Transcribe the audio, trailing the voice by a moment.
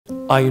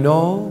I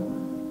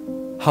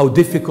know how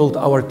difficult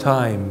our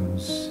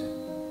times.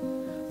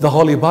 The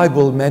Holy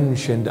Bible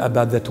mentioned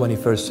about the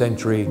 21st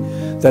century,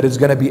 that it's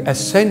going to be a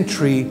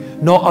century,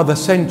 no other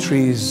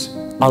centuries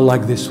are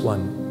like this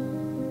one.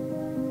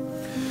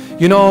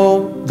 You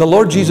know, the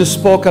Lord Jesus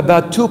spoke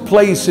about two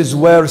places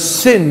where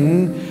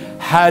sin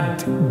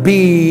had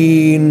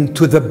been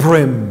to the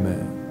brim.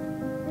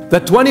 The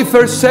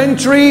 21st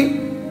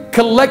century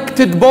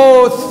collected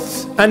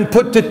both and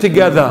put it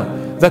together.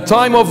 The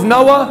time of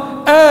Noah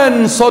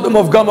and Sodom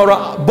of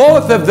Gomorrah,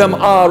 both of them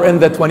are in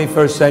the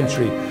 21st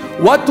century.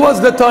 What was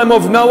the time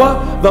of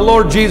Noah? The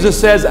Lord Jesus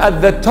says,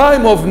 at the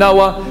time of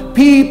Noah,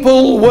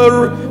 people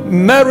were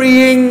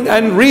marrying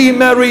and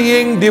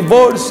remarrying,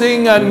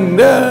 divorcing, and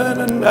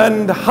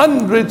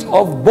hundreds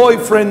of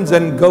boyfriends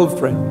and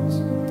girlfriends.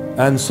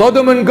 And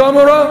Sodom and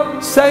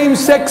Gomorrah,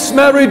 same-sex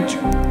marriage.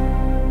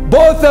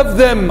 Both of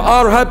them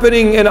are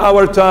happening in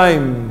our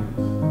time.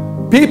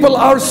 People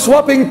are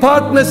swapping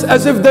partners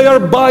as if they are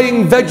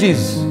buying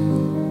veggies.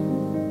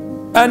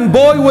 And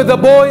boy with a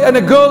boy and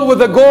a girl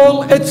with a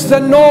girl, it's the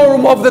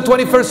norm of the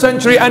 21st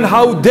century. And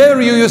how dare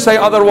you say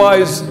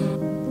otherwise?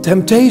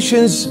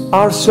 Temptations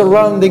are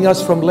surrounding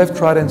us from left,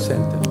 right, and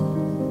center.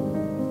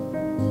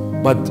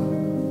 But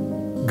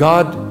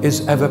God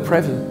is ever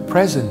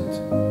present.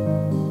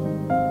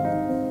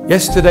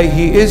 Yesterday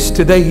He is,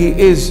 today He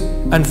is,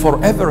 and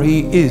forever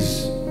He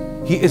is.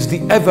 He is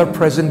the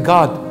ever-present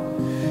God.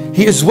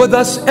 He is with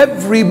us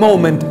every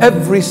moment,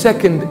 every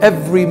second,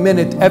 every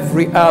minute,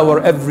 every hour,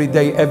 every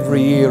day,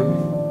 every year,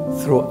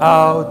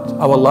 throughout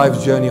our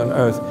life's journey on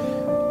earth.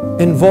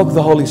 Invoke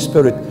the Holy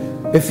Spirit.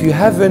 If you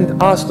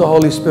haven't asked the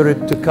Holy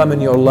Spirit to come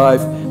in your life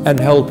and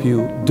help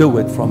you, do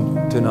it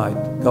from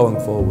tonight, going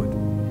forward.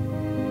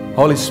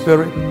 Holy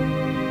Spirit,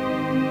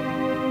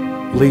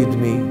 lead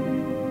me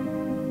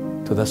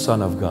to the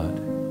Son of God.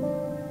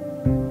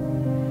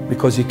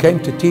 Because He came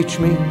to teach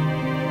me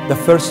the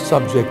first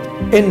subject,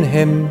 in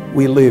Him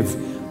we live.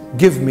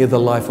 Give me the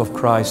life of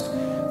Christ.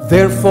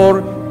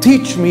 Therefore,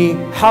 teach me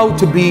how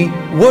to be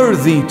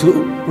worthy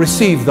to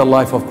receive the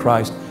life of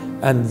Christ.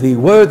 And the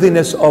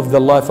worthiness of the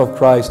life of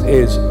Christ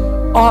is,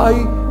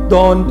 I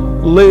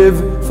don't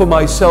live for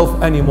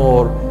myself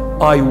anymore.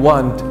 I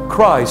want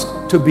Christ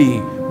to be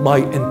my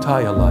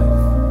entire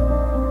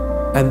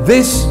life. And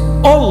this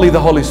only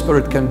the Holy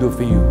Spirit can do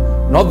for you.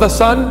 Not the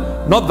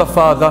Son, not the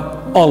Father,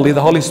 only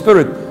the Holy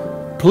Spirit.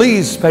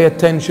 Please pay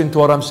attention to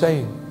what I'm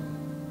saying.